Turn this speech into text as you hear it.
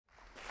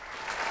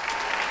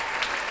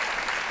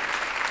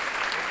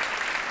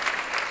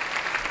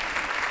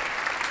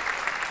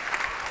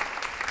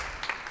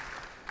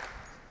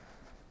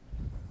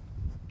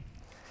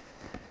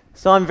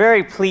So I'm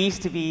very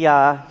pleased to be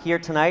here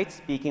tonight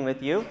speaking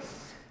with you.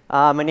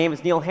 My name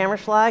is Neil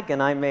Hammerschlag,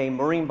 and I'm a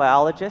marine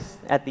biologist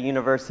at the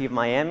University of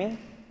Miami.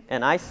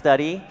 And I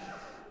study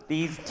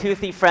these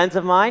toothy friends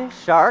of mine,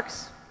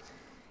 sharks.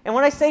 And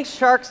when I say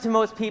sharks to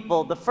most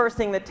people, the first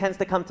thing that tends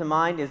to come to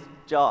mind is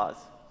Jaws.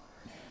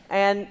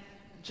 And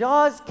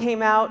Jaws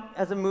came out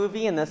as a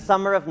movie in the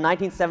summer of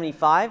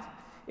 1975.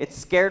 It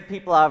scared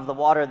people out of the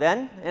water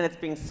then, and it's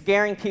been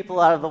scaring people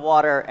out of the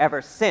water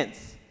ever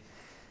since.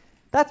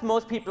 That's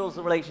most people's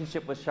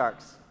relationship with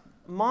sharks.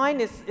 Mine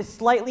is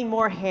slightly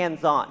more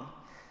hands-on.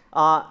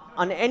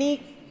 On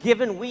any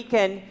given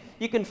weekend,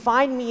 you can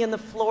find me in the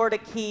Florida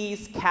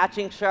Keys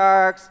catching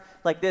sharks,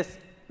 like this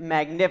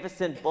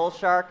magnificent bull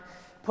shark,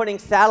 putting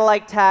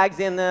satellite tags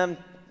in them,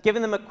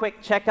 giving them a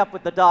quick checkup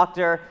with the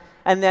doctor,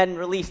 and then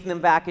releasing them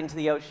back into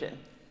the ocean.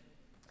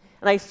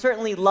 And I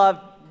certainly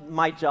love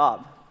my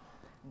job.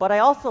 But I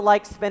also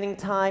like spending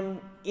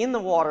time in the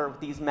water with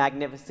these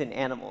magnificent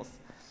animals.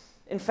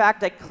 In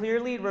fact, I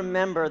clearly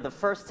remember the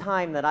first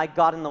time that I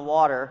got in the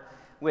water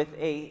with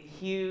a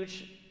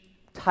huge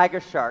tiger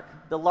shark,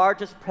 the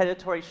largest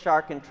predatory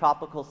shark in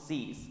tropical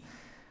seas.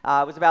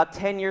 It was about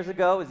 10 years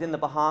ago. It was in the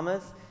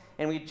Bahamas,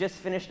 and we just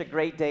finished a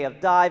great day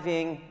of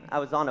diving. I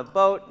was on a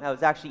boat. I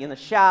was actually in the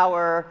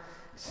shower,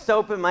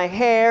 soap in my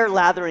hair,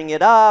 lathering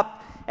it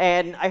up,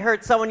 and I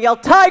heard someone yell,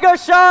 "Tiger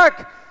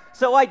shark!"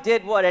 So I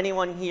did what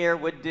anyone here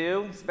would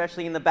do,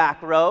 especially in the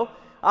back row.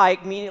 I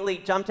immediately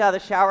jumped out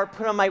of the shower,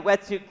 put on my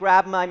wetsuit,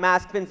 grabbed my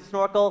mask, fin,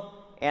 snorkel,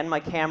 and my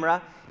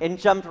camera, and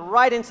jumped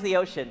right into the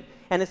ocean.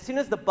 And as soon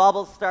as the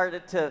bubbles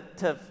started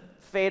to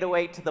fade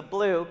away to the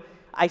blue,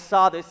 I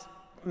saw this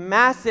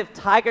massive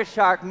tiger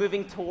shark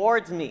moving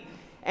towards me.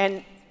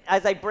 And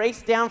as I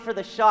braced down for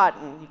the shot,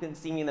 and you can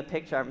see me in the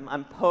picture,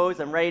 I'm posed,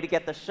 I'm ready to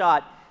get the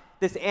shot,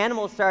 this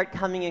animal started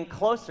coming in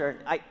closer.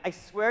 I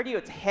swear to you,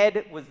 its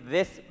head was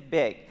this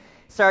big. It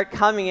started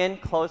coming in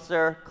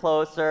closer,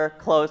 closer,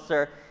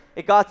 closer.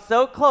 It got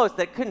so close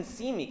that it couldn't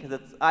see me because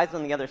its eyes were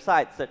on the other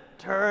side. So it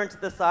turned to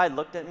the side,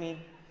 looked at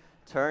me,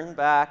 turned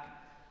back,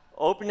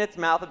 opened its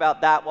mouth about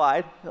that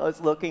wide. I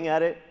was looking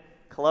at it,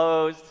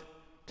 closed,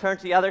 turned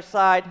to the other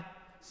side,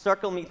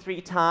 circled me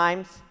 3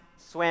 times,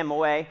 swam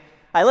away.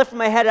 I lifted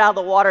my head out of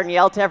the water and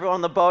yelled to everyone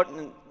on the boat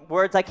in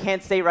words I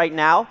can't say right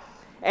now.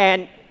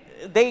 And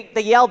they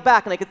yelled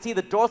back, and I could see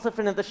the dorsal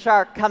fin of the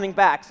shark coming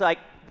back. So I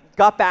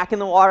got back in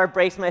the water,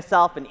 braced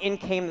myself, and in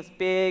came this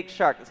big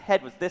shark. Its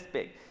head was this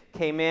big.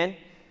 Came in,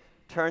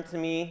 turned to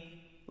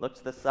me, looked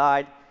to the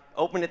side,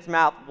 opened its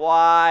mouth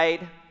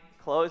wide,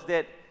 closed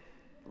it,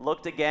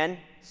 looked again,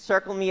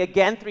 circled me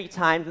again 3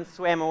 times, and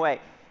swam away.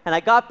 And I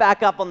got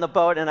back up on the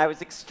boat, and I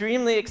was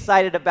extremely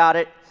excited about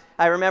it.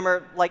 I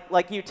remember,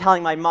 like you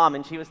telling my mom,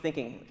 and she was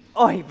thinking,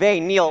 "Oy vey,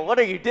 Neil, what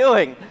are you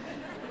doing?"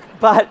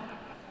 But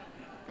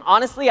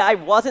honestly, I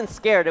wasn't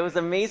scared. It was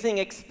an amazing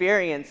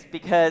experience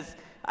because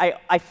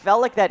I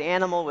felt like that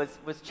animal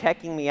was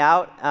checking me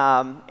out,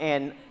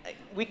 and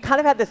we kind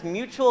of had this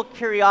mutual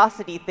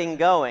curiosity thing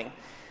going.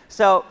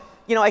 So,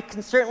 you know, I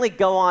can certainly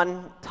go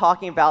on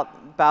talking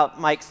about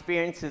my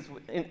experiences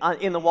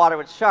in the water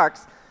with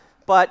sharks,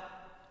 but,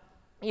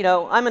 you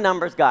know, I'm a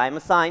numbers guy. I'm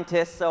a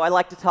scientist, so I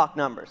like to talk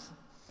numbers.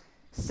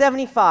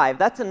 75,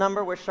 that's a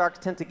number where sharks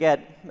tend to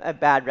get a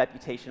bad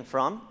reputation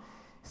from.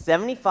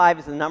 75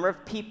 is the number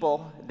of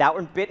people that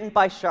were bitten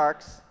by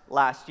sharks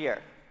last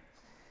year.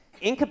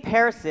 In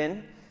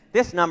comparison,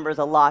 this number is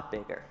a lot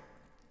bigger.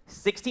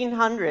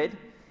 1,600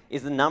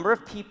 is the number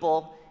of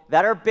people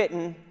that are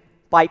bitten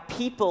by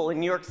people in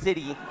New York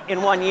City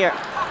in 1 year.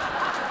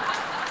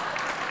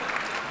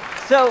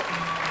 So,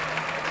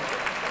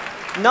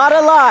 not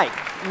a lie,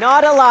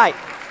 not a lie.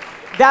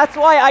 That's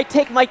why I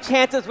take my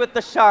chances with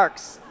the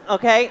sharks,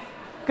 okay?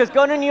 Because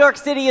going to New York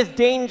City is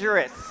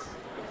dangerous.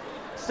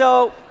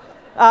 So,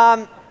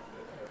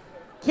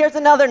 here's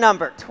another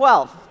number,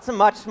 12. It's a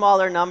much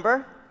smaller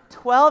number.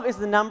 12 is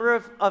the number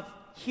of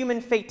human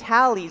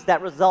fatalities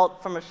that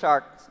result from a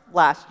shark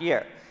last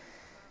year.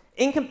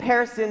 In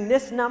comparison,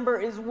 this number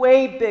is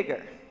way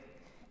bigger,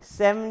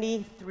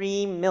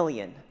 73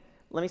 million.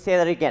 Let me say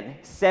that again,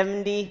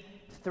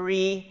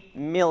 73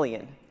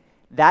 million.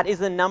 That is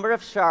the number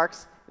of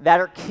sharks that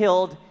are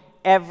killed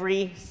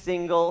every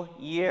single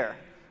year,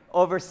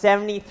 over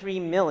 73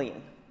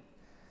 million.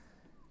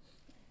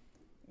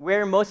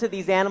 Where most of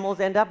these animals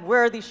end up,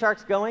 where are these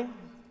sharks going?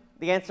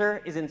 The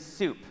answer is in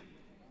soup.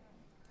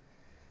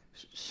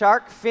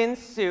 Shark fin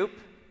soup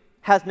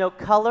has no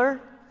color,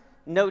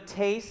 no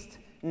taste,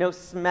 no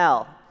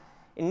smell.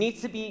 It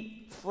needs to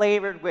be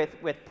flavored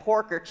with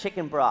pork or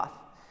chicken broth.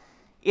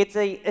 It's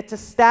a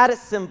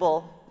status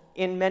symbol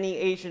in many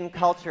Asian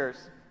cultures,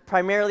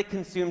 primarily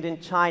consumed in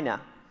China.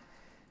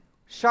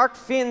 Shark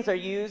fins are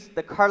used,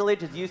 the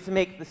cartilage is used to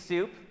make the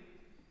soup.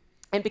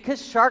 And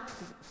because shark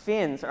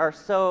fins are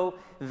so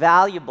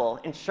valuable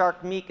and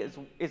shark meat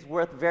is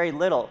worth very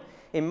little,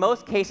 in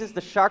most cases, the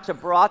sharks are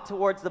brought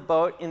towards the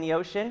boat in the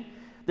ocean,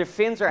 their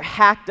fins are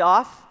hacked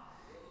off,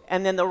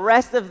 and then the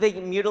rest of the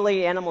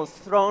mutilated animal is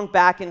thrown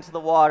back into the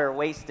water,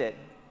 wasted.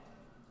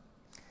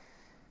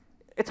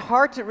 it's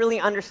hard to really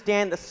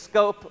understand the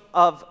scope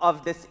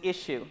of this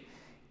issue.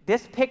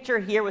 This picture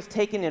here was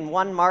taken in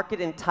one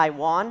market in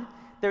Taiwan.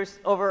 There's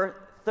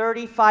over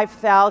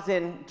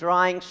 35,000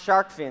 drying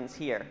shark fins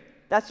here.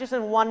 That's just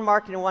in one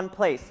market in one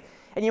place.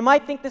 And you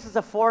might think this is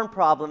a foreign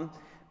problem,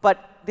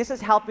 but this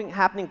is happening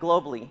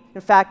globally.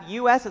 In fact,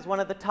 US is one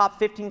of the top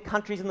 15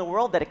 countries in the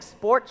world that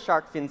export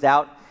shark fins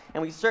out,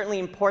 and we certainly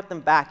import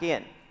them back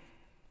in.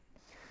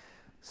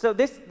 So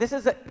this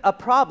is a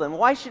problem.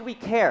 Why should we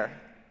care?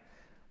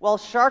 Well,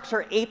 sharks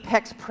are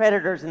apex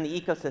predators in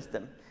the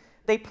ecosystem.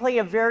 They play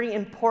a very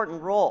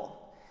important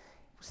role.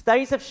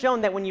 Studies have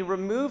shown that when you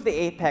remove the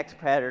apex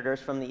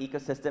predators from the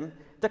ecosystem,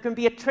 there can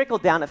be a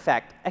trickle-down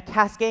effect, a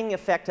cascading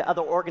effect to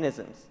other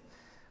organisms.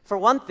 For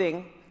one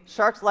thing,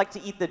 sharks like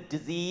to eat the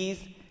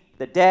diseased,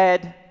 the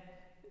dead,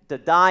 the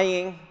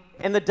dying,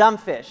 and the dumb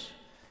fish.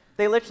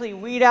 They literally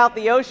weed out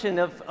the ocean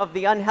of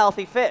the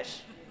unhealthy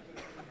fish.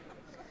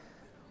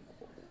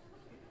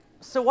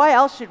 So why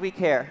else should we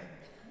care?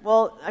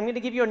 Well, I'm going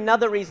to give you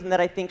another reason that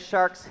I think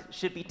sharks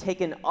should be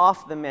taken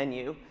off the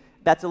menu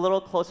that's a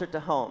little closer to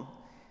home.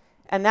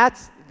 And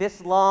that's this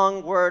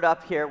long word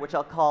up here, which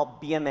I'll call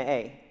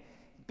BMAA.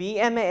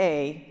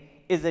 BMAA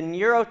is a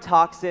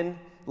neurotoxin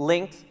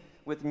linked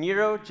with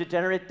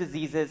neurodegenerative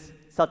diseases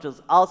such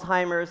as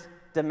Alzheimer's,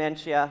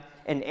 dementia,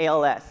 and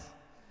ALS.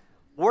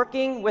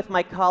 Working with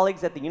my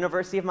colleagues at the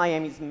University of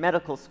Miami's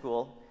medical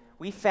school,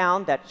 we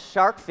found that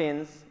shark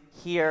fins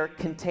here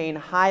contain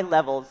high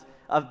levels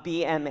of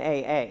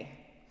BMAA.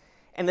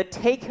 And the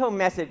take-home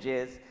message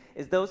is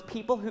those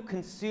people who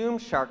consume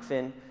shark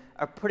fin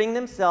are putting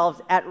themselves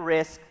at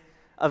risk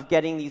of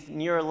getting these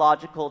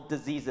neurological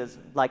diseases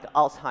like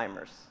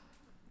Alzheimer's.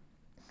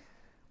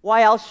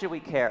 Why else should we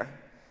care?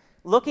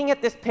 Looking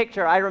at this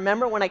picture, I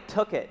remember when I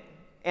took it,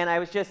 and I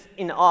was just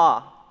in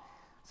awe.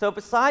 So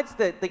besides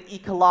the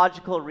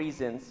ecological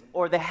reasons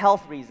or the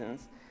health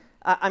reasons,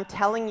 I'm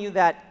telling you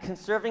that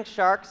conserving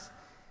sharks,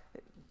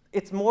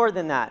 it's more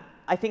than that.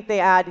 I think they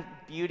add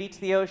beauty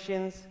to the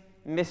oceans,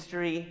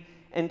 mystery,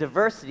 and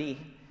diversity.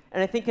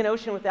 And I think an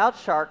ocean without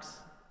sharks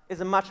is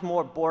a much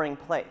more boring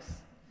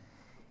place.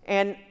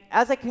 And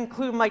as I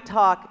conclude my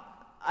talk,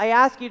 I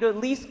ask you to at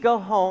least go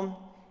home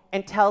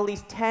and tell at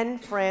least 10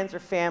 friends or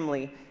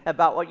family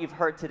about what you've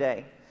heard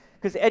today,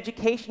 because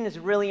education is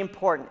really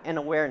important and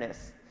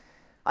awareness.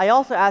 I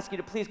also ask you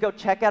to please go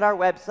check out our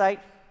website,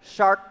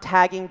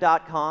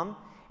 sharktagging.com,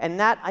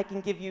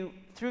 and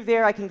through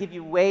there I can give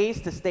you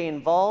ways to stay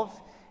involved.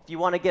 If you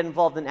want to get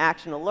involved in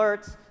action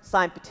alerts,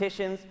 sign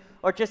petitions,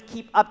 or just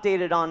keep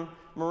updated on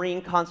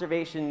marine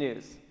conservation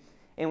news.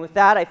 And with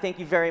that, I thank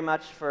you very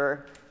much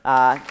for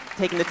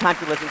taking the time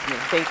to listen to me.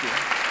 Thank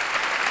you.